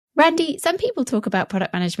Randy, some people talk about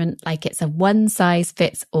product management like it's a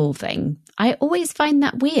one-size-fits-all thing. I always find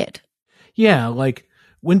that weird. Yeah, like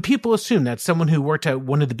when people assume that someone who worked at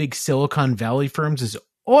one of the big Silicon Valley firms is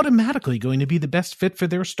automatically going to be the best fit for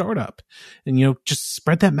their startup. And, just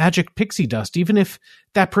spread that magic pixie dust, even if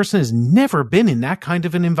that person has never been in that kind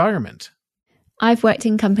of an environment. I've worked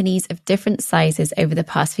in companies of different sizes over the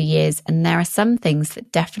past few years, and there are some things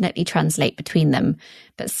that definitely translate between them,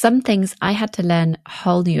 but some things I had to learn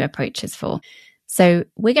whole new approaches for. So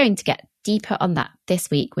we're going to get deeper on that this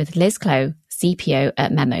week with Liz Clow, CPO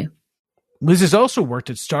at Memo. Liz has also worked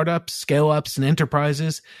at startups, scale-ups, and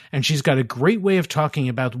enterprises, and she's got a great way of talking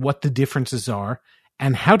about what the differences are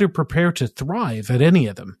and how to prepare to thrive at any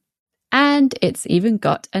of them. And it's even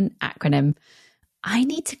got an acronym. I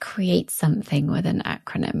need to create something with an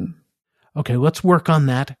acronym. Okay, let's work on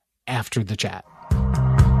that after the chat.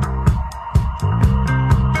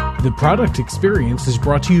 The Product Experience is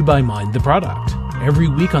brought to you by Mind the Product. Every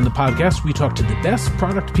week on the podcast, we talk to the best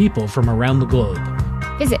product people from around the globe.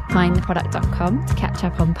 Visit mindtheproduct.com to catch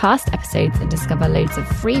up on past episodes and discover loads of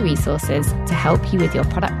free resources to help you with your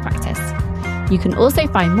product practice. You can also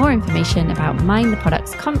find more information about Mind the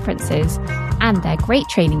Product's conferences and their great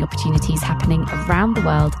training opportunities happening around the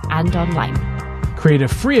world and online. Create a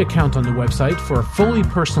free account on the website for a fully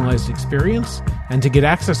personalized experience and to get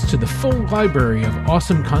access to the full library of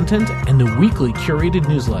awesome content and the weekly curated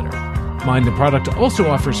newsletter. Mind the Product also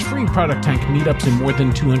offers free Product Tank meetups in more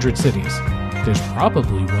than 200 cities. There's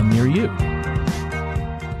probably one near you.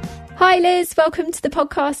 Hi, Liz. Welcome to the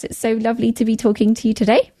podcast. It's so lovely to be talking to you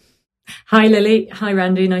today. Hi, Lily. Hi,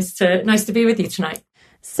 Randy. Nice to be with you tonight.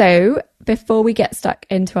 So before we get stuck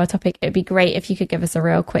into our topic, it'd be great if you could give us a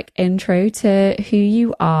real quick intro to who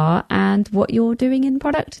you are and what you're doing in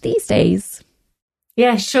product these days.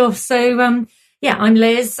 Yeah, sure. So, I'm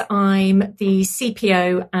Liz. I'm the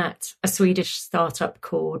CPO at a Swedish startup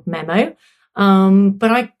called Memo.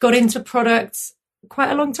 But I got into product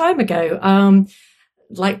quite a long time ago.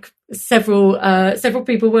 Like several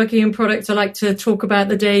people working in product, I like to talk about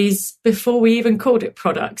the days before we even called it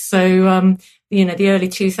product. So, the early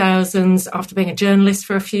 2000s, after being a journalist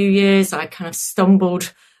for a few years, I kind of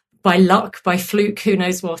stumbled by luck, by fluke, who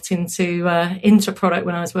knows what, into product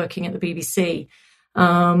when I was working at the BBC.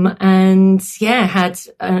 Had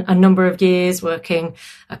a number of years working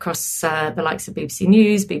across the likes of BBC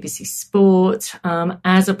News, BBC Sport,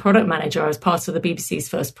 as a product manager. I was part of the BBC's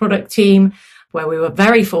first product team, where we were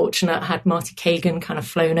very fortunate, had Marty Kagan kind of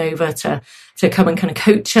flown over to come and kind of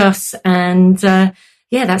coach us. And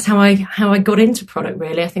that's how I got into product,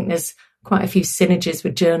 really. I think there's quite a few synergies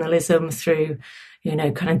with journalism through,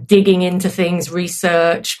 kind of digging into things,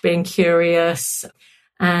 research, being curious.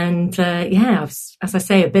 And as I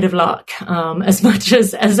say, a bit of luck, as much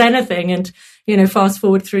as anything. And, fast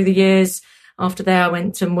forward through the years, after there, I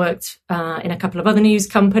went and worked in a couple of other news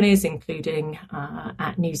companies, including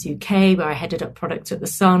at News UK, where I headed up product at The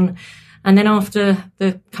Sun. And then after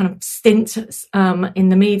the kind of stint in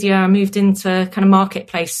the media, I moved into kind of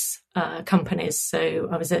marketplace companies. So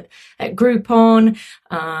I was at Groupon,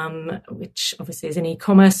 which obviously is an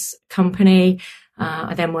e-commerce company.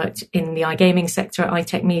 I then worked in the iGaming sector at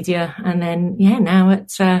iTech Media, and then now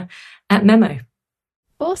at Memo.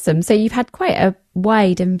 Awesome. So you've had quite a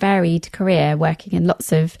wide and varied career working in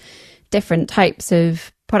lots of different types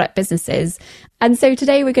of product businesses. And so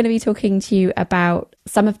today we're going to be talking to you about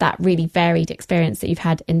some of that really varied experience that you've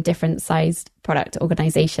had in different sized product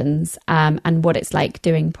organizations, and what it's like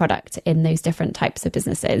doing product in those different types of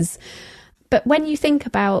businesses. But when you think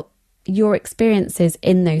about your experiences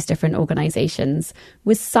in those different organizations,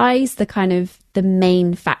 was size the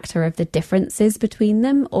main factor of the differences between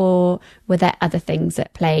them, or were there other things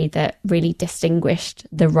at play that really distinguished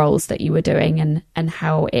the roles that you were doing and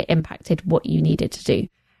how it impacted what you needed to do?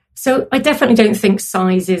 So I definitely don't think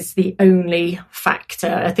size is the only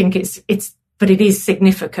factor. I think but it is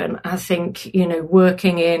significant. I think,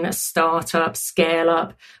 working in a startup, scale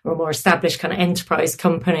up, or a more established kind of enterprise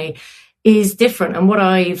company is different. And what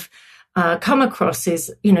I've come across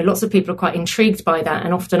is, lots of people are quite intrigued by that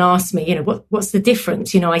and often ask me, what's the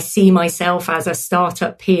difference? I see myself as a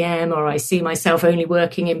startup PM, or I see myself only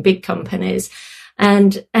working in big companies.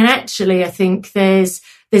 And actually, I think there's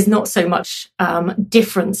not so much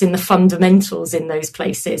difference in the fundamentals in those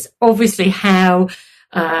places. Obviously, how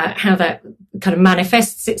that kind of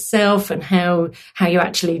manifests itself and how you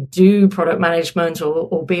actually do product management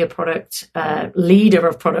or be a product leader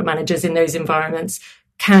of product managers in those environments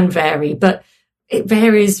can vary. But it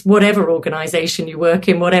varies whatever organization you work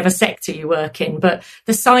in, whatever sector you work in, but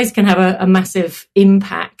the size can have a massive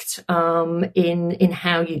impact in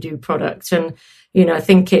how you do product. And, I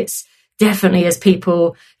think it's definitely, as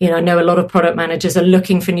people, I know a lot of product managers are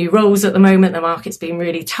looking for new roles at the moment. The market's been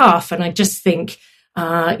really tough. And I just think,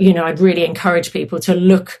 I'd really encourage people to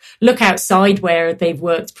look outside where they've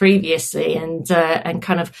worked previously and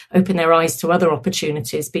kind of open their eyes to other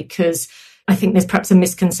opportunities, because I think there's perhaps a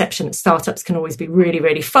misconception that startups can always be really,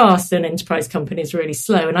 really fast and enterprise companies really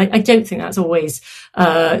slow. And I don't think that's always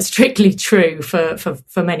strictly true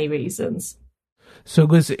for many reasons. So,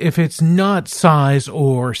 Liz, if it's not size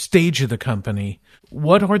or stage of the company,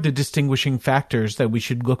 what are the distinguishing factors that we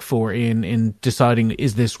should look for in deciding,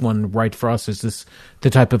 is this one right for us? Is this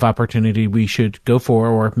the type of opportunity we should go for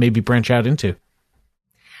or maybe branch out into?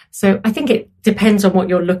 So I think it depends on what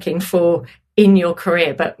you're looking for in your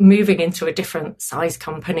career, but moving into a different size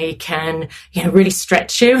company can, really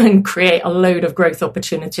stretch you and create a load of growth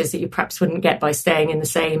opportunities that you perhaps wouldn't get by staying in the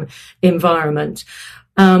same environment.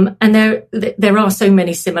 And there are so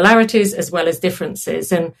many similarities as well as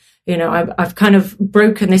differences. And, I've kind of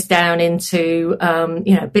broken this down into,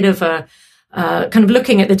 a bit of a, kind of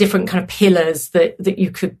looking at the different kind of pillars that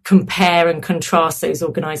you could compare and contrast those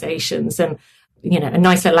organizations. And, a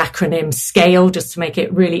nice little acronym, SCALE, just to make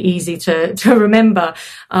it really easy to remember,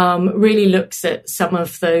 really looks at some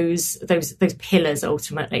of those pillars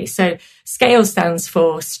ultimately. So SCALE stands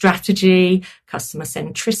for strategy, customer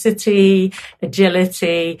centricity,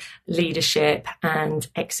 agility, leadership, and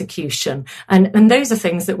execution. And those are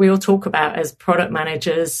things that we all talk about as product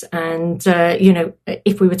managers. And,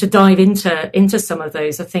 if we were to dive into some of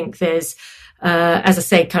those, I think there's, as I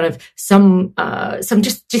say, kind of some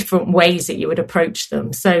just different ways that you would approach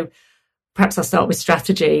them. So perhaps I'll start with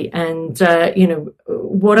strategy. And,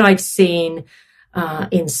 what I've seen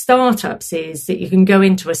in startups is that you can go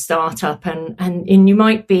into a startup and you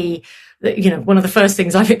might be, one of the first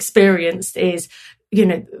things I've experienced is,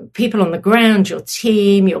 people on the ground, your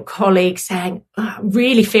team, your colleagues saying, I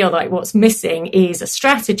really feel like what's missing is a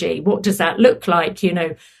strategy. What does that look like?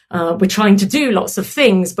 We're trying to do lots of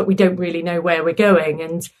things, but we don't really know where we're going.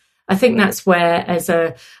 And I think that's where, as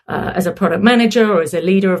a product manager or as a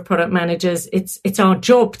leader of product managers, it's our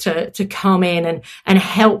job to come in and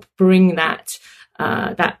help bring that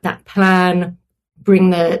plan, bring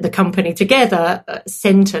the company together,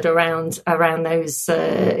 centered around those,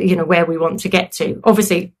 where we want to get to.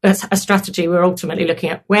 Obviously, as a strategy, we're ultimately looking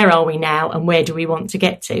at where are we now and where do we want to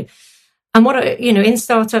get to. And in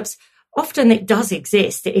startups, often it does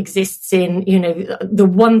exist. It exists in, the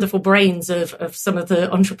wonderful brains of some of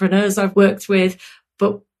the entrepreneurs I've worked with,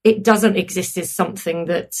 but it doesn't exist as something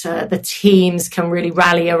that the teams can really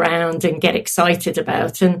rally around and get excited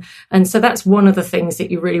about. And so that's one of the things that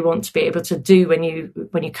you really want to be able to do when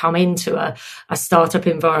you come into a startup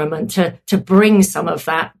environment, to bring some of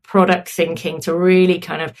that product thinking, to really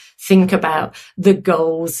kind of think about the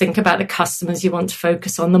goals, think about the customers you want to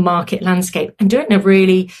focus on, the market landscape, and do it in a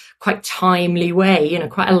really quite timely way,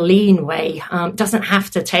 quite a lean way. Doesn't have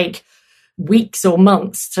to take weeks or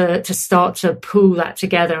months to start to pull that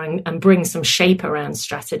together and bring some shape around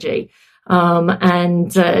strategy.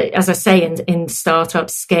 As I say, in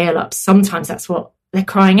startups, scale ups, sometimes that's what they're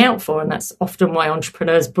crying out for. And that's often why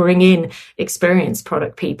entrepreneurs bring in experienced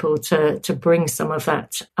product people to bring some of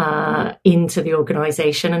that into the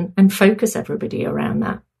organization and focus everybody around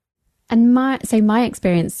that. And my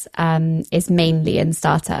experience is mainly in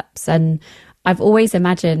startups, and I've always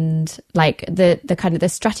imagined like the kind of the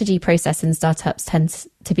strategy process in startups tends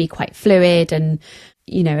to be quite fluid and,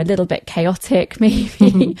 a little bit chaotic, maybe.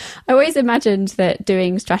 Mm-hmm. I always imagined that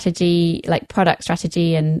doing strategy, like product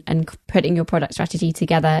strategy and putting your product strategy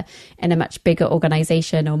together in a much bigger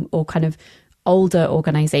organization or kind of older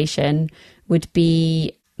organization would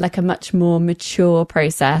be like a much more mature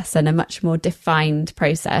process and a much more defined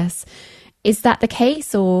process. Is that the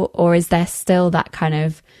case, or is there still that kind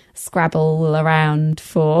of scrabble around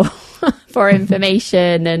for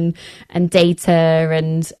information and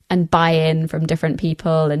data and buy-in from different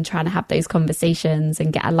people and trying to have those conversations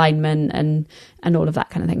and get alignment and all of that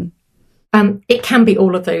kind of thing? It can be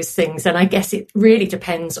all of those things, and I guess it really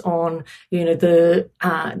depends on who the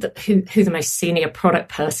most senior product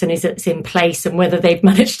person is that's in place, and whether they've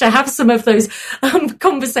managed to have some of those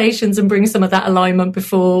conversations and bring some of that alignment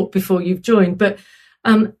before you've joined. But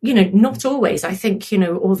Not always. I think,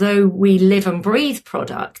 although we live and breathe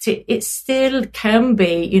product, it still can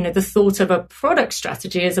be, the thought of a product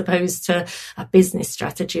strategy as opposed to a business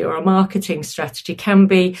strategy or a marketing strategy can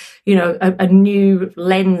be, a new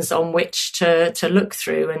lens on which to look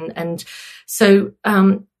through. And so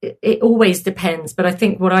it always depends. But I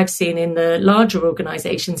think what I've seen in the larger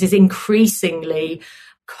organizations is increasingly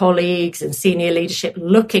colleagues and senior leadership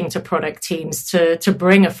looking to product teams to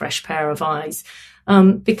bring a fresh pair of eyes.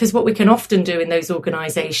 Because what we can often do in those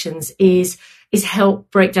organizations is help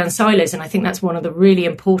break down silos. And I think that's one of the really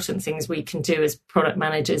important things we can do as product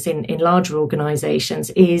managers in larger organizations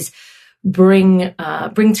is bring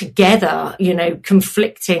together,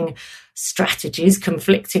 conflicting strategies,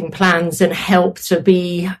 conflicting plans, and help to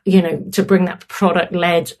be, to bring that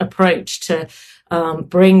product-led approach to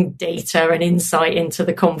bring data and insight into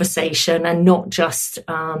the conversation and not just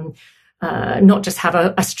have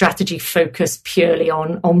a strategy focused purely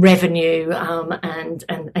on revenue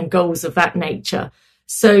and goals of that nature.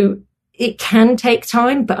 So it can take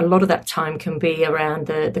time, but a lot of that time can be around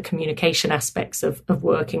the communication aspects of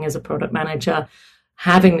working as a product manager,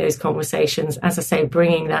 having those conversations, as I say,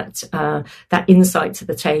 bringing that insight to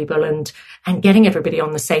the table and getting everybody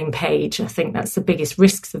on the same page. I think that's the biggest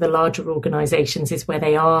risk to the larger organizations is where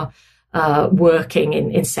they are working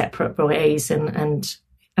in separate ways. And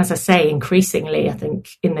as I say, increasingly, I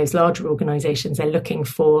think in those larger organizations, they're looking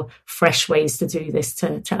for fresh ways to do this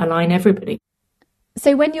to align everybody.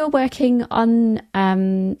 So when you're working on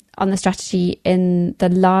the strategy in the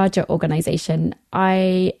larger organization,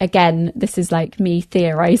 this is like me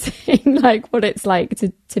theorizing like what it's like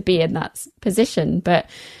to be in that position. But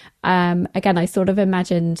again, I sort of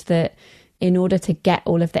imagined that in order to get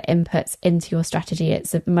all of the inputs into your strategy,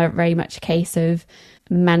 it's very much a case of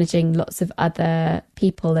managing lots of other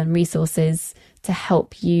people and resources to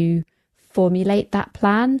help you formulate that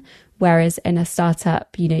plan. Whereas in a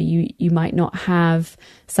startup, you might not have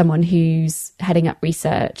someone who's heading up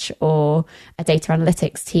research or a data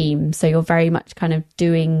analytics team. So you're very much kind of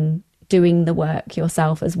doing the work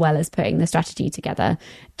yourself as well as putting the strategy together.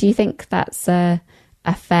 Do you think that's a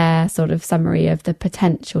fair sort of summary of the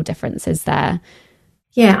potential differences there?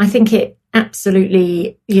 Yeah, I think it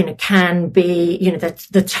absolutely, can be,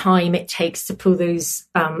 the time it takes to pull those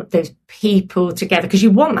people together, because you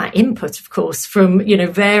want that input, of course, from,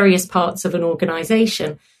 various parts of an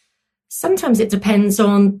organization. Sometimes it depends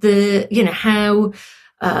on how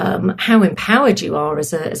empowered you are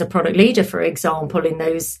as a product leader, for example, in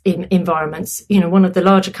those environments. One of the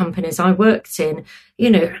larger companies I worked in,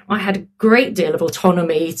 I had a great deal of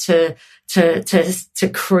autonomy to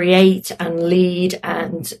create and lead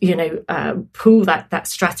and, pull that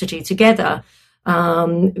strategy together.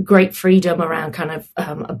 Great freedom around kind of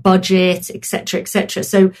a budget, et cetera.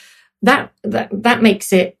 So that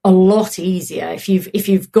makes it a lot easier if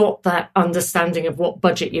you've got that understanding of what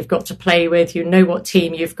budget you've got to play with, what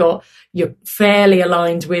team you've got, you're fairly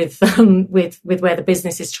aligned with where the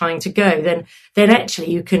business is trying to go, then actually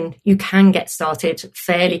you can get started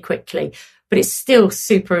fairly quickly. But it's still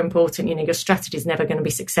super important. Your strategy is never going to be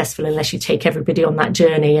successful unless you take everybody on that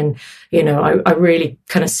journey. And, I really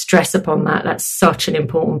kind of stress upon that. That's such an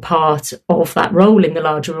important part of that role in the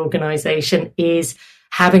larger organization is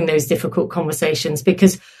having those difficult conversations,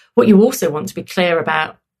 because what you also want to be clear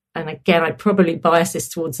about, and again, I'd probably bias this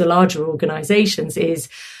towards the larger organizations, is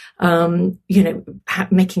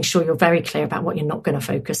making sure you're very clear about what you're not going to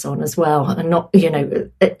focus on as well. And not,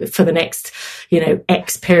 for the next,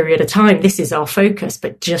 X period of time, this is our focus.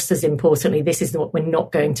 But just as importantly, this is what we're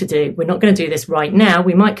not going to do. We're not going to do this right now.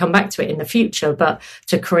 We might come back to it in the future, but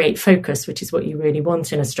to create focus, which is what you really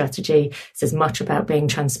want in a strategy, it's as much about being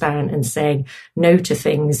transparent and saying no to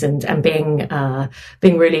things and being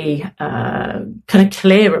really kind of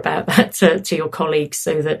clear about that to your colleagues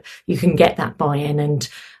so that you can get that buy-in. And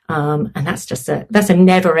that's a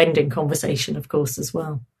never-ending conversation, of course, as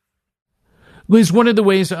well. Liz, one of the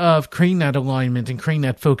ways of creating that alignment and creating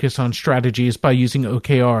that focus on strategy is by using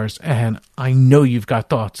OKRs. And I know you've got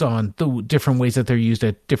thoughts on the different ways that they're used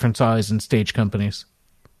at different size and stage companies.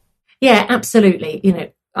 Yeah,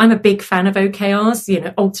 absolutely. I'm a big fan of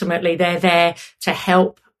OKRs. Ultimately, they're there to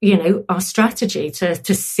help our strategy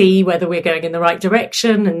to see whether we're going in the right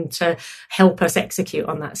direction and to help us execute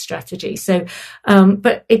on that strategy. So,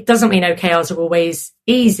 but it doesn't mean OKRs are always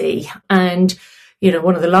easy. And,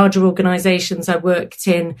 one of the larger organizations I worked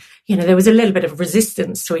in, there was a little bit of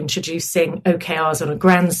resistance to introducing OKRs on a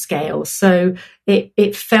grand scale. So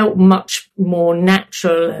it felt much more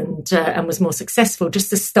natural and was more successful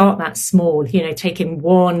just to start that small, taking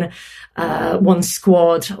one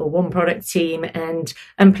squad or one product team and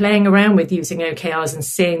playing around with using OKRs and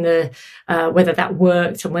seeing whether that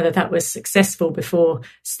worked and whether that was successful before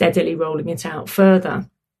steadily rolling it out further.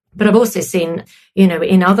 But I've also seen,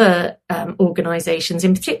 in other organizations,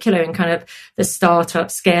 in particular in kind of the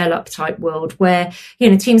startup, scale up type world where,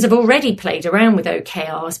 teams have already played around with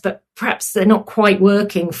OKRs, but perhaps they're not quite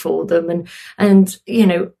working for them. And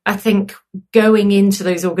I think going into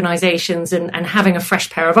those organizations and having a fresh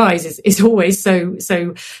pair of eyes is always so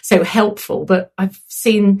helpful. But I've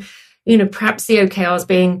seen, perhaps the OKRs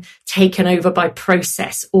being taken over by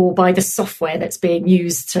process or by the software that's being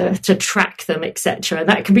used to track them, etc.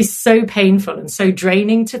 That can be so painful and so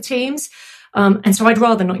draining to teams. And so I'd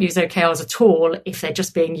rather not use OKRs at all if they're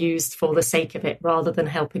just being used for the sake of it, rather than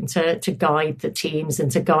helping to guide the teams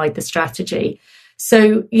and to guide the strategy.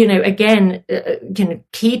 So, again,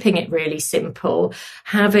 keeping it really simple,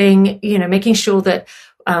 having, making sure that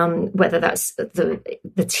whether that's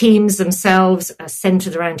the teams themselves are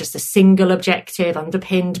centered around just a single objective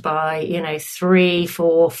underpinned by, 3,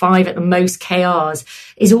 4, 5 at the most KRs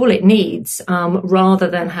is all it needs, rather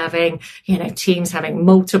than having, teams having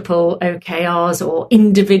multiple OKRs or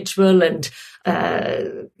individual and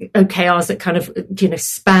OKRs that kind of,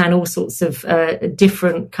 span all sorts of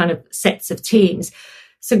different kind of sets of teams.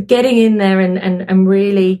 So getting in there and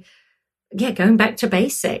really, going back to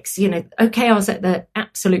basics, OKRs at the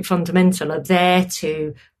absolute fundamental are there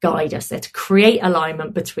to guide us. They're to create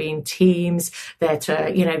alignment between teams. They're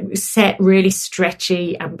to, set really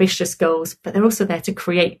stretchy, ambitious goals, but they're also there to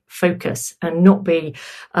create focus and not be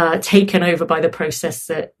taken over by the process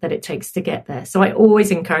that it takes to get there. So I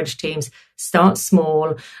always encourage teams, start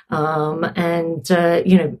small, and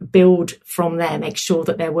build from there. Make sure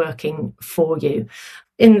that they're working for you.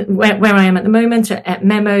 In where I am at the moment at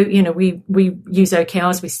Memo, we use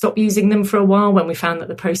OKRs. We stopped using them for a while when we found that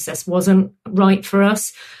the process wasn't right for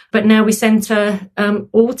us. But now we center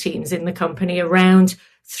all teams in the company around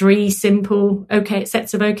 3 simple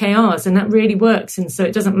sets of OKRs, and that really works. And so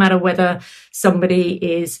it doesn't matter whether somebody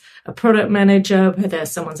is a product manager, whether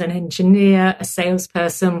someone's an engineer, a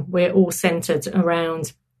salesperson, we're all centered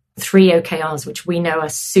around 3 OKRs, which we know are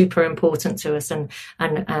super important to us, and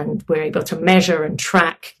we're able to measure and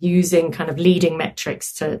track using kind of leading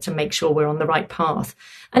metrics to make sure we're on the right path.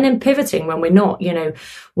 And then pivoting when we're not.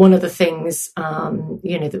 One of the things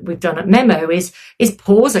that we've done at Memo is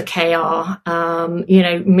pause a KR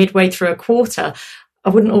midway through a quarter. I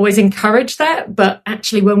wouldn't always encourage that, but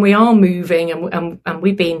actually when we are moving and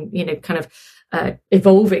we've been kind of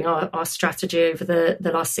evolving our strategy over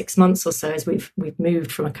the last 6 months or so, as we've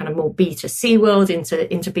moved from a kind of more B2C world into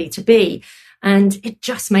B2B. And it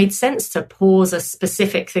just made sense to pause a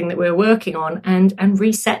specific thing that we're working on and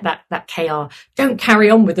reset that KR. Don't carry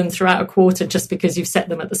on with them throughout a quarter just because you've set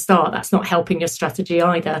them at the start. That's not helping your strategy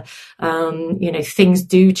either. Things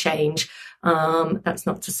do change. That's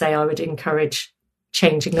not to say I would encourage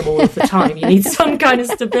changing them all of the time. You need some kind of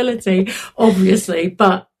stability, obviously,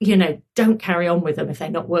 but don't carry on with them if they're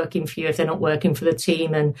not working for you, if they're not working for the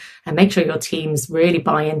team, and make sure your teams really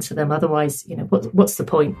buy into them. Otherwise, what's the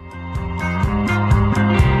point?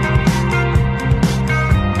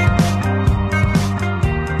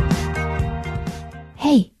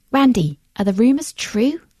 Hey, Randy, are the rumors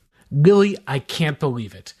true? Billy, I can't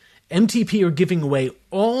believe it. MTP are giving away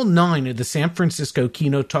all 9 of the San Francisco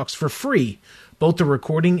keynote talks for free, both a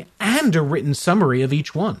recording and a written summary of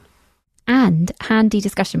each one. And handy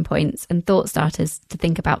discussion points and thought starters to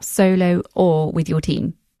think about solo or with your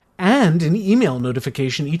team. And an email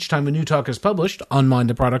notification each time a new talk is published on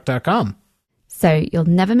mindtheproduct.com. So you'll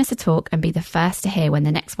never miss a talk and be the first to hear when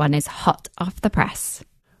the next one is hot off the press.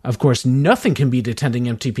 Of course, nothing can beat attending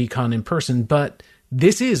MTPCon in person, but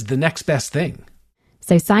this is the next best thing.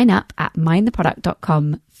 So sign up at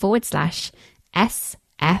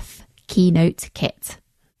mindtheproduct.com/SF Keynote Kit.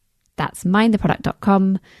 That's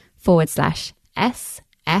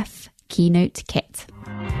mindtheproduct.com/SF Keynote Kit.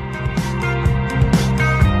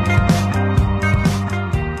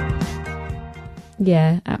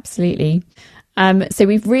 Yeah, absolutely. So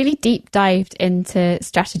we've really deep dived into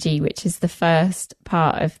strategy, which is the first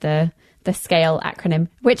part of the SCALE acronym,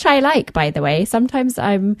 which I like, by the way. Sometimes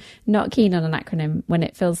I'm not keen on an acronym when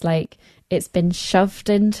it feels like it's been shoved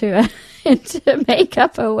into make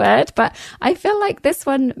up a word, but I feel like this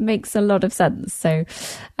one makes a lot of sense. So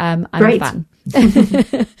I'm a fan.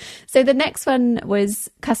 So the next one was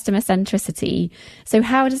customer centricity. So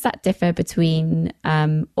how does that differ between,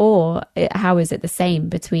 or how is it the same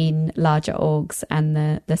between larger orgs and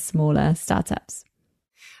the smaller startups?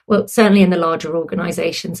 Well, certainly in the larger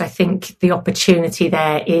organizations, I think the opportunity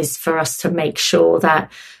there is for us to make sure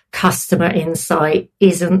that customer insight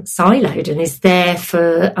isn't siloed and is there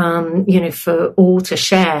for, for all to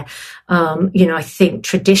share. I think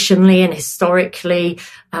traditionally and historically,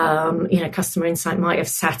 customer insight might have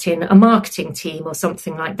sat in a marketing team or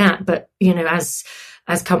something like that. But,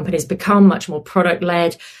 as companies become much more product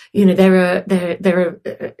led, there are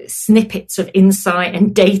snippets of insight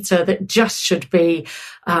and data that just should be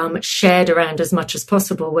shared around as much as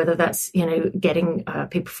possible, whether that's, getting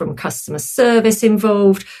people from customer service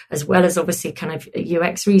involved, as well as obviously kind of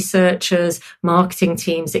UX researchers, marketing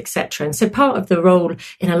teams, etc. And so part of the role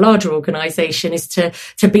in a larger organization is to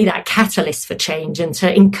be that catalyst for change and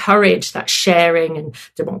to encourage that sharing and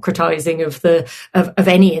democratizing of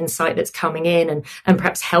any insight that's coming in and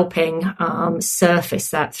perhaps helping surface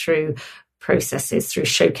that through processes, through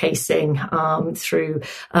showcasing, through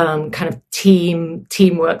kind of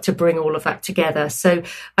teamwork to bring all of that together. So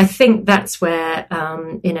I think that's where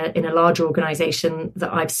in a larger organization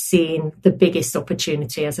that I've seen the biggest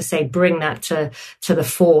opportunity, as I say, bring that to the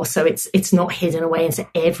fore. So it's not hidden away, and so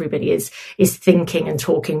everybody is thinking and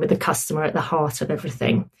talking with the customer at the heart of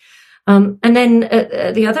everything. And then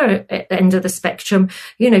at the other end of the spectrum,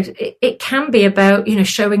 it can be about,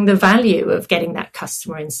 showing the value of getting that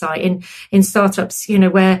customer insight in startups,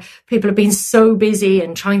 where people have been so busy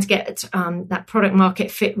and trying to get that product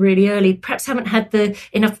market fit really early, perhaps haven't had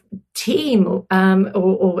enough team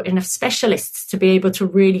or enough specialists to be able to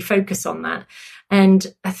really focus on that. And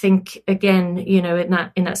I think, again, in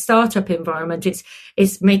that startup environment,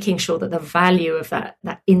 it's making sure that the value of that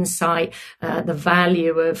insight, the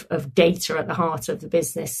value of data at the heart of the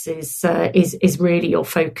business is really your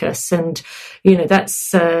focus. And, that's,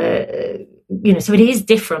 so it is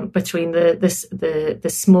different between the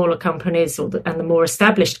smaller companies and the more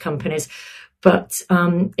established companies. But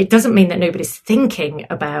it doesn't mean that nobody's thinking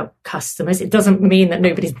about customers. It doesn't mean that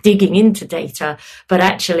nobody's digging into data, but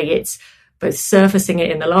actually it's both surfacing it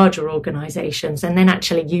in the larger organizations and then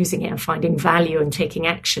actually using it and finding value and taking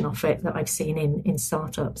action off it that I've seen in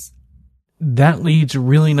startups. That leads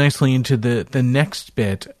really nicely into the next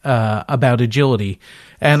bit about agility.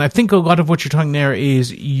 And I think a lot of what you're talking there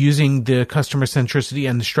is using the customer centricity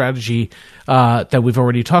and the strategy that we've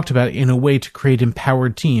already talked about in a way to create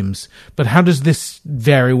empowered teams. But how does this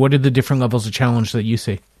vary? What are the different levels of challenge that you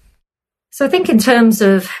see? So I think in terms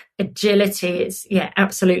of agility, it's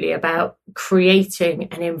absolutely about creating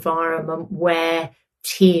an environment where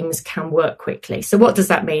teams can work quickly. So what does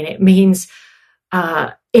that mean? It means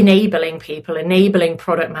enabling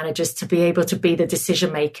product managers to be able to be the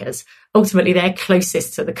decision makers. Ultimately, they're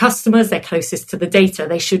closest to the customers, they're closest to the data.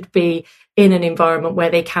 They should be in an environment where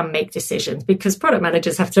they can make decisions, because product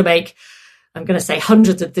managers have to make, I'm going to say,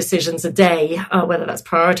 hundreds of decisions a day, whether that's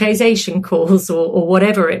prioritization calls or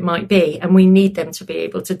whatever it might be. And we need them to be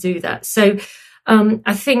able to do that. So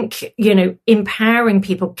I think, empowering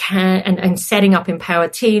people and setting up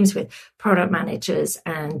empowered teams with product managers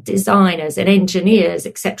and designers and engineers,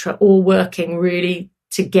 etc., all working really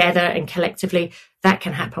together and collectively, that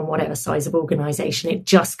can happen whatever size of organization. It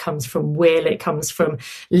just comes from will. It comes from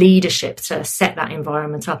leadership to set that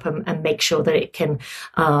environment up and make sure that it can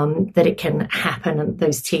happen and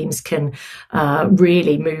those teams can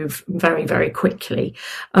really move very, very quickly.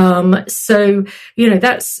 So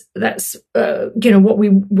that's what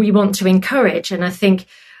we want to encourage. And I think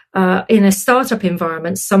in a startup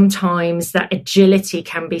environment, sometimes that agility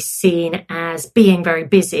can be seen as being very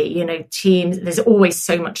busy. Teams, there's always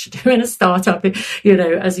so much to do in a startup.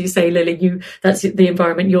 As you say, Lily, that's the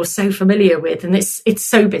environment you're so familiar with, and it's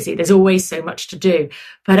so busy. There's always so much to do.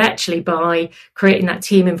 But actually, by creating that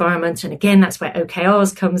team environment, and again, that's where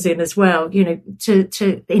OKRs comes in as well.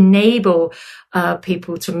 To enable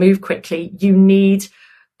people to move quickly, you need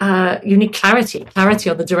clarity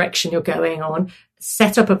on the direction you're going on.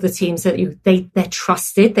 Setup of the teams so that they're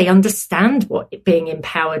trusted. They understand what being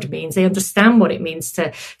empowered means. They understand what it means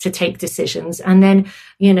to take decisions. And then,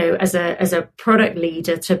 as a product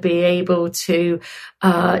leader, to be able to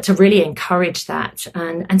really encourage that.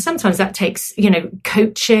 And sometimes that takes,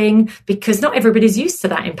 coaching, because not everybody's used to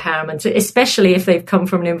that empowerment, especially if they've come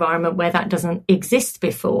from an environment where that doesn't exist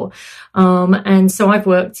before. And so I've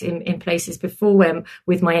worked in places before where,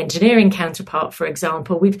 with my engineering counterpart, for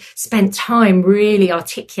example, we've spent time really really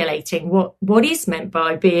articulating what is meant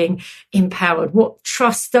by being empowered, what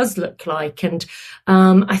trust does look like. And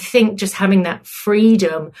I think just having that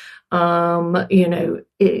freedom,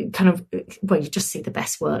 it kind of, well, you just see the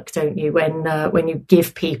best work, don't you, when you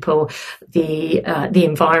give people the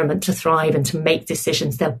environment to thrive and to make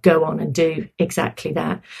decisions, they'll go on and do exactly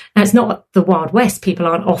that. Now, it's not the Wild West. People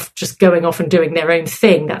aren't just going off and doing their own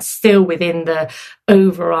thing. That's still within the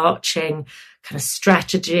overarching kind of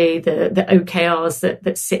strategy, the OKRs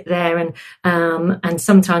that sit there, and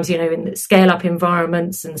sometimes, in the scale up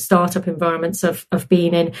environments and the startup environments of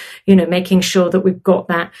being in, making sure that we've got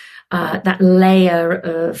that layer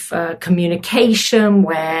of communication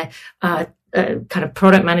where kind of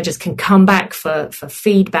product managers can come back for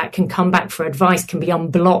feedback, can come back for advice, can be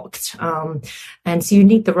unblocked. And so you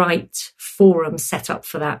need the right forum set up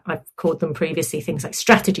for that. I've called them previously things like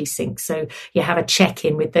strategy sync. So you have a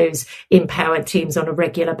check-in with those empowered teams on a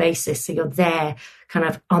regular basis. So you're there kind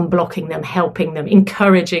of unblocking them, helping them,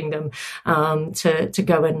 encouraging them to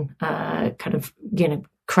go and kind of,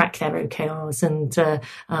 crack their OKRs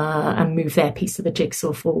and move their piece of the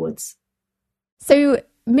jigsaw forwards. So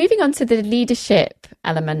moving on to the leadership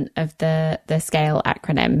element of the SCALE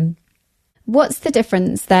acronym, what's the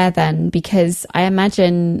difference there then? Because I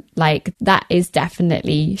imagine that is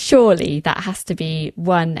definitely, surely that has to be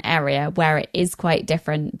one area where it is quite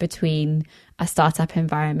different between a startup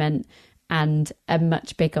environment and a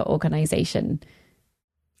much bigger organization.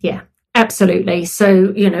 Yeah. Absolutely.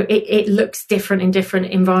 So, it looks different in different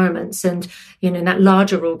environments. And, in that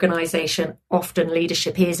larger organization, often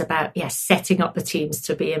leadership is about, setting up the teams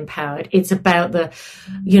to be empowered. It's about the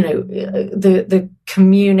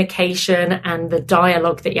communication and the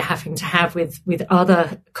dialogue that you're having to have with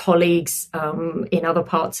other colleagues in other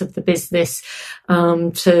parts of the business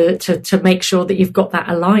to make sure that you've got that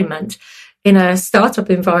alignment. In a startup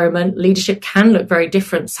environment, leadership can look very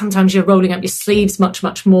different. Sometimes you're rolling up your sleeves much,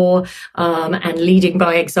 much more, and leading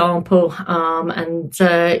by example. So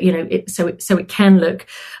it can look,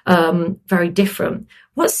 very different.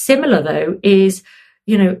 What's similar though is,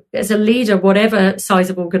 as a leader, whatever size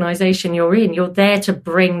of organization you're in, you're there to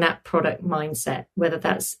bring that product mindset, whether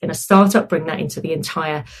that's in a startup, bring that into the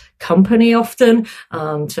entire company often,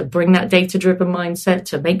 to bring that data-driven mindset,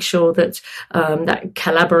 to make sure that that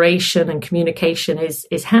collaboration and communication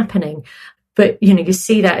is happening. But, you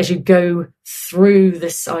see that as you go through the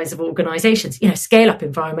size of organizations. Scale-up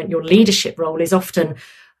environment, your leadership role is often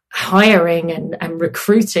hiring and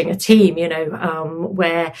recruiting a team,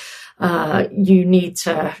 where you need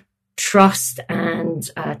to trust and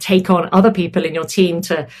take on other people in your team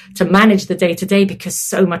to manage the day-to-day, because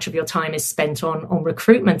so much of your time is spent on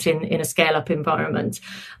recruitment in a scale-up environment.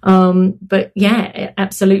 But yeah,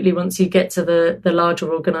 absolutely, once you get to the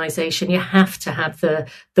larger organization, you have to have the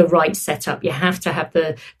right setup. You have to have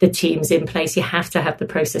the teams in place. You have to have the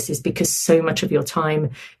processes, because so much of your time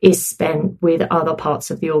is spent with other parts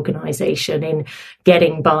of the organization, in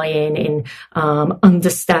getting buy-in, in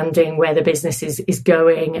understanding where the business is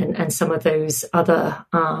going, and some of those other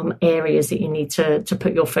areas that you need to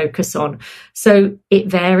put your focus on. So it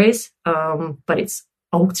varies, but it's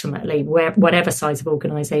ultimately, whatever size of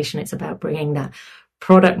organization, it's about bringing that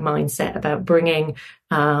product mindset, about bringing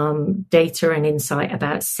data and insight,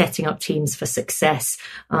 about setting up teams for success.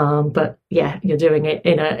 But yeah, you're doing it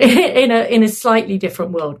in a slightly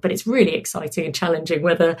different world, but it's really exciting and challenging,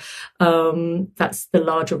 whether that's the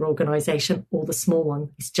larger organization or the small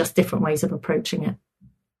one. It's just different ways of approaching it.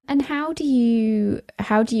 And how do you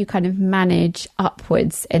kind of manage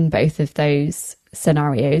upwards in both of those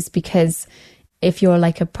scenarios? Because if you're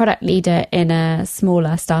like a product leader in a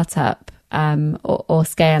smaller startup or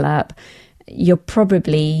scale up, you're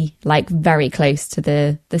probably like very close to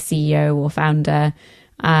the CEO or founder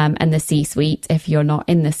and the C-suite if you're not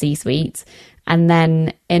in the C-suite. And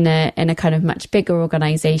then in a kind of much bigger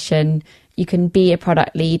organization, you can be a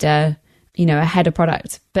product leader, a head of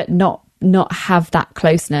product, but not have that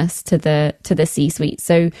closeness to the C-suite.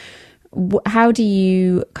 So how do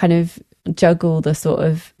you kind of juggle the sort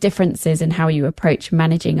of differences in how you approach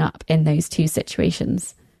managing up in those two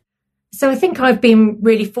situations? So I think I've been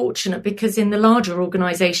really fortunate, because in the larger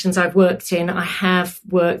organizations I've worked in, I have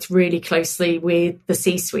worked really closely with the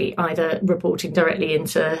C-suite, either reporting directly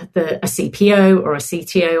into a CPO or a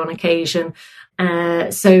CTO on occasion.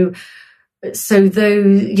 So though,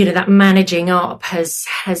 that managing up has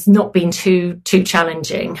not been too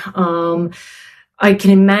challenging. I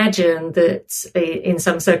can imagine that in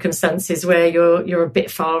some circumstances where you're a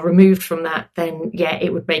bit far removed from that, then yeah,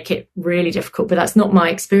 it would make it really difficult. But that's not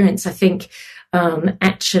my experience. I think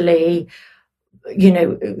actually,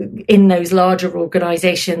 in those larger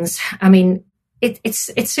organizations, I mean,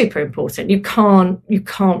 it's super important. You can't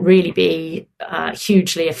really be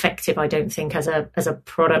hugely effective, I don't think, as a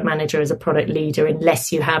product manager, as a product leader,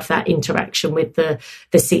 unless you have that interaction with the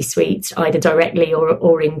C-suite, either directly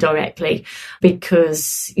or indirectly,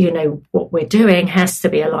 because what we're doing has to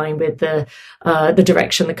be aligned with the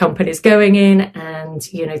direction the company is going in, and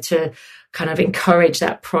to kind of encourage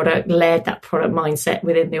that product mindset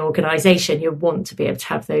within the organization. You want to be able to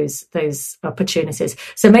have those opportunities.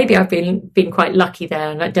 So maybe I've been quite lucky there,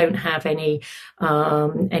 and I don't have any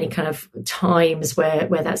kind of times where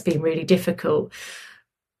that's been really difficult.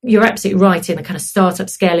 You're absolutely right. In a kind of startup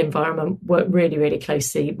scale environment, work really, really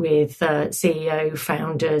closely with CEO,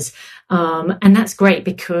 founders. And that's great,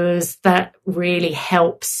 because that really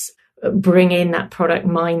helps bring in that product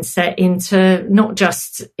mindset into not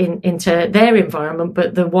just into their environment,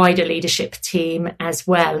 but the wider leadership team as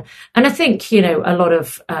well. And I think, a lot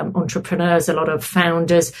of entrepreneurs, a lot of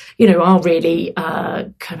founders, are really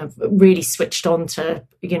kind of really switched on to,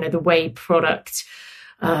 the way product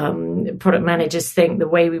managers think, the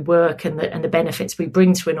way we work, and the benefits we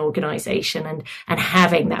bring to an organization, and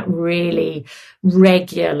having that really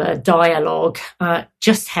regular dialogue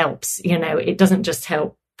just helps. It doesn't just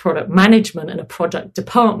help product management and a product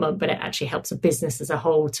department, but it actually helps a business as a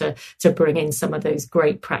whole to bring in some of those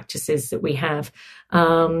great practices that we have.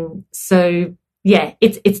 So yeah,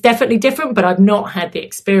 it's definitely different, but I've not had the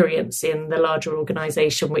experience in the larger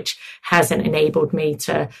organization, which hasn't enabled me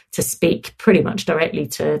to speak pretty much directly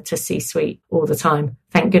to C-suite all the time.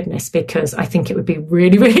 Thank goodness, because I think it would be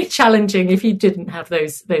really, really challenging if you didn't have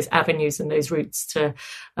those avenues and those routes to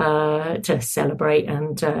celebrate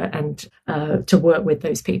and to work with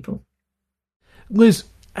those people. Liz,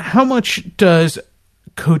 how much does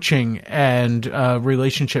coaching and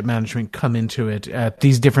relationship management come into it at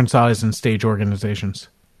these different size and stage organizations?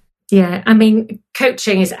 Yeah, I mean,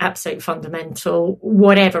 coaching is absolutely fundamental,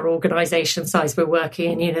 whatever organization size we're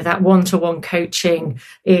working in. That one-to-one coaching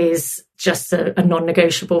is just a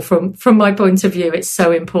non-negotiable from my point of view. It's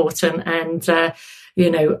so important. And,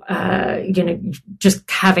 just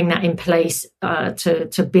having that in place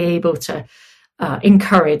to be able to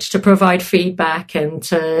encourage, to provide feedback, and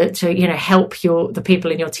to help the people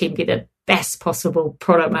in your team be the best possible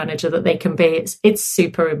product manager that they can be. It's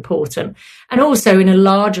super important. And also in a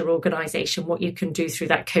larger organization, what you can do through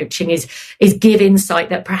that coaching is give insight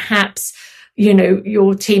that perhaps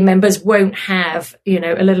your team members won't have,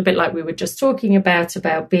 a little bit like we were just talking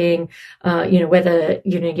about being, whether,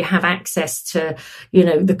 you have access to,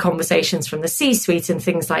 the conversations from the C-suite and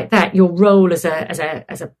things like that. Your role as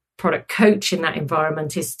a product coach in that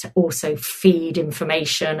environment is to also feed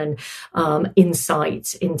information and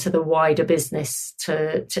insight into the wider business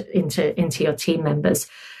into your team members.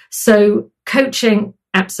 So coaching,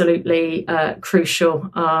 absolutely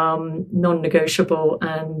crucial, non-negotiable,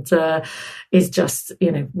 and is just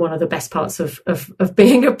one of the best parts of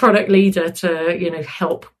being a product leader, to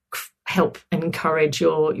help and encourage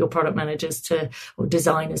your product managers or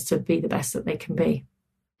designers to be the best that they can be.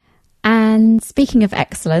 And speaking of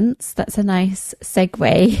excellence, that's a nice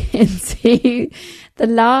segue into the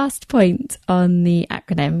last point on the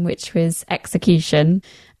acronym, which was execution,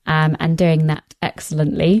 and doing that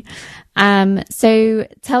excellently. So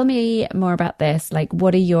tell me more about this. Like,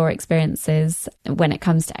 what are your experiences when it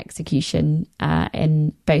comes to execution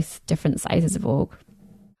in both different sizes of org?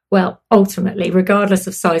 Well, ultimately, regardless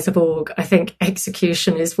of size of org, I think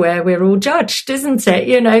execution is where we're all judged, isn't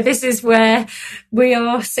it? This is where we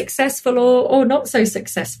are successful or not so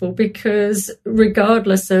successful, because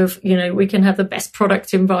regardless of, we can have the best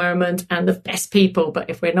product environment and the best people, but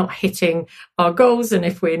if we're not hitting our goals, and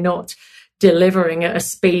if we're not delivering at a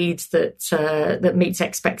speed that meets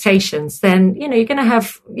expectations, then, you're going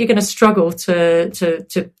to struggle to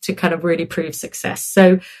kind of really prove success.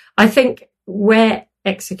 So I think where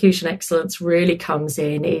execution excellence really comes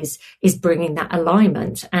in is bringing that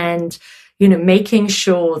alignment, and making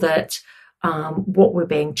sure that what we're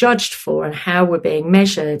being judged for and how we're being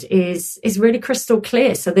measured is really crystal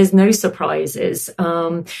clear, so there's no surprises.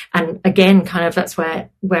 And again, kind of that's where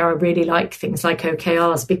I really like things like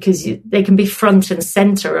OKRs, because they can be front and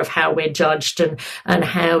center of how we're judged, and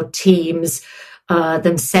how teams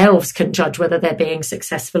themselves can judge whether they're being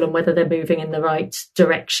successful and whether they're moving in the right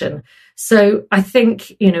direction. So I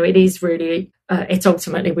think, it is really, it's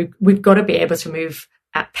ultimately, we've got to be able to move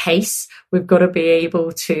at pace. We've got to be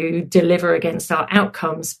able to deliver against our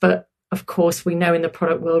outcomes. But of course, we know in the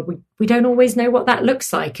product world, we don't always know what that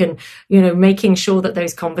looks like. And, making sure that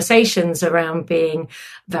those conversations around being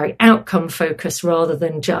very outcome focused rather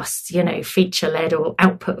than just, feature led or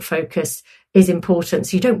output focused is important.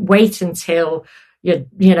 So you don't wait until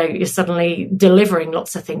you're suddenly delivering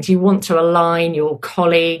lots of things. You want to align your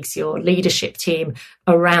colleagues, your leadership team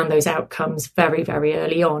around those outcomes very, very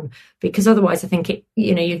early on, because otherwise I think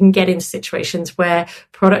you can get into situations where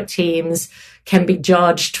product teams can be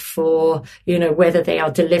judged for, whether they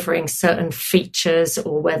are delivering certain features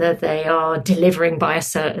or whether they are delivering by a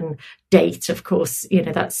certain date. Of course,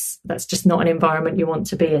 that's just not an environment you want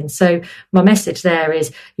to be in. So my message there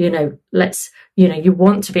is, you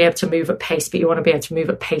want to be able to move at pace, but you want to be able to move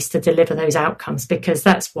at pace to deliver those outcomes, because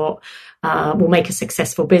that's what will make a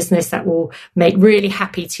successful business. That will make really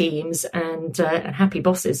happy teams and happy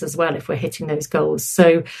bosses as well if we're hitting those goals.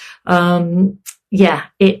 So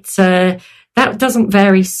that doesn't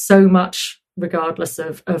vary so much regardless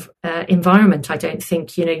of environment. I don't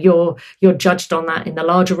think you're judged on that in the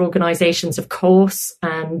larger organizations, of course,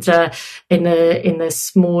 and in the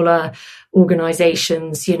smaller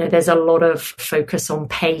organizations, there's a lot of focus on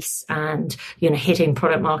pace and hitting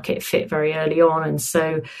product market fit very early on. And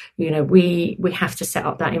so we have to set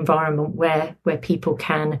up that environment where people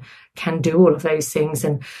can do all of those things,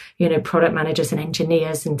 and product managers and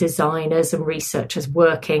engineers and designers and researchers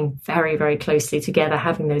working very, very closely together,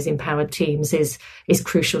 having those empowered teams is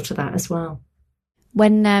crucial to that as well.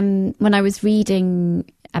 When I was reading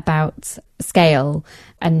about scale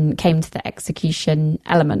and came to the execution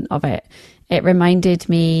element of it, it reminded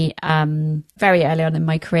me very early on in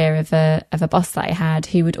my career of a boss that I had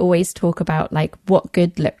who would always talk about like what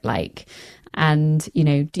good looked like. And,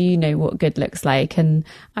 do you know what good looks like? And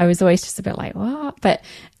I was always just a bit like, what? But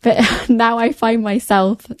now I find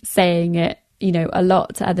myself saying it, a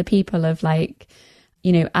lot to other people of like,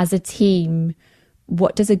 as a team,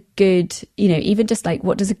 what does a good, even just like,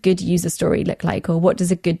 what does a good user story look like? Or what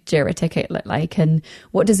does a good Jira ticket look like? And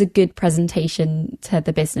what does a good presentation to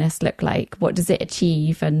the business look like? What does it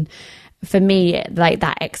achieve? And for me, like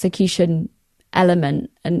that execution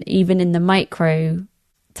element, and even in the micro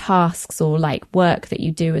tasks or like work that you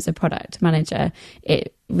do as a product manager,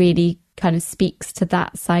 it really kind of speaks to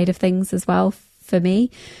that side of things as well for me,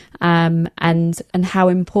 and how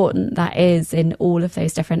important that is in all of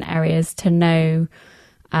those different areas to know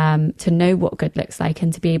what good looks like,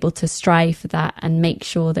 and to be able to strive for that and make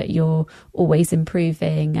sure that you're always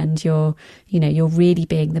improving and you're really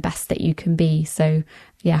being the best that you can be. So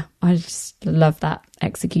yeah, I just love that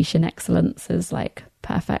execution excellence is like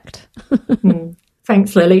perfect.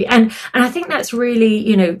 Thanks, Lily. And I think that's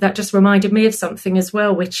really, that just reminded me of something as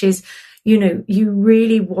well, which is, you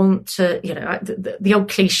really want to, the old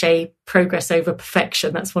cliche, progress over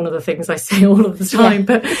perfection. That's one of the things I say all of the time.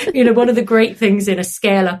 Yeah. But, one of the great things in a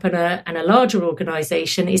scale up and a larger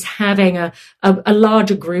organization is having a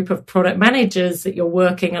larger group of product managers that you're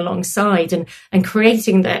working alongside and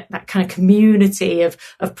creating that kind of community of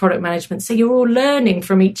product management. So you're all learning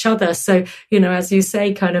from each other. So, as you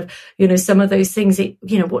say, kind of, some of those things,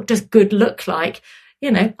 what does good look like?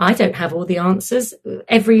 I don't have all the answers.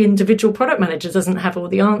 Every individual product manager doesn't have all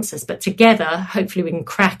the answers, but together, hopefully we can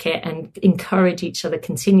crack it and encourage each other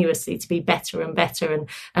continuously to be better and better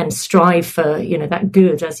and strive for, that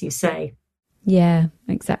good, as you say. Yeah,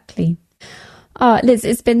 exactly. Oh, Liz,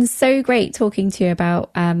 it's been so great talking to you about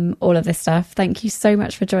all of this stuff. Thank you so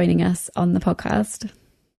much for joining us on the podcast.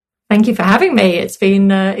 Thank you for having me. It's been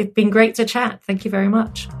great to chat. Thank you very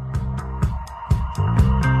much.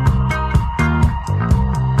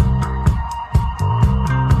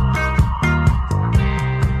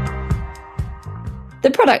 The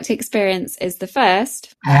Product Experience is the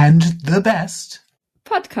first and the best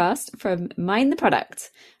podcast from Mind the Product.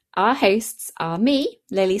 Our hosts are me,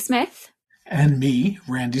 Lily Smith. And me,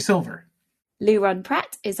 Randy Silver. Lou Ron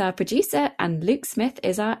Pratt is our producer and Luke Smith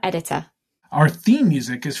is our editor. Our theme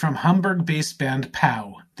music is from Hamburg-based band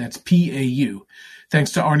POW, that's P-A-U. Thanks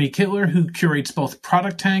to Arnie Kittler, who curates both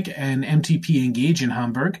Product Tank and MTP Engage in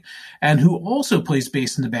Hamburg, and who also plays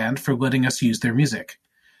bass in the band, for letting us use their music.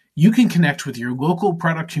 You can connect with your local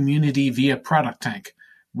product community via Product Tank,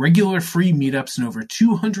 regular free meetups in over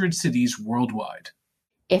 200 cities worldwide.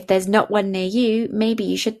 If there's not one near you, maybe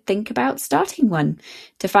you should think about starting one.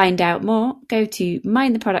 To find out more, go to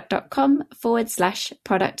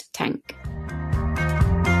mindtheproduct.com/product tank.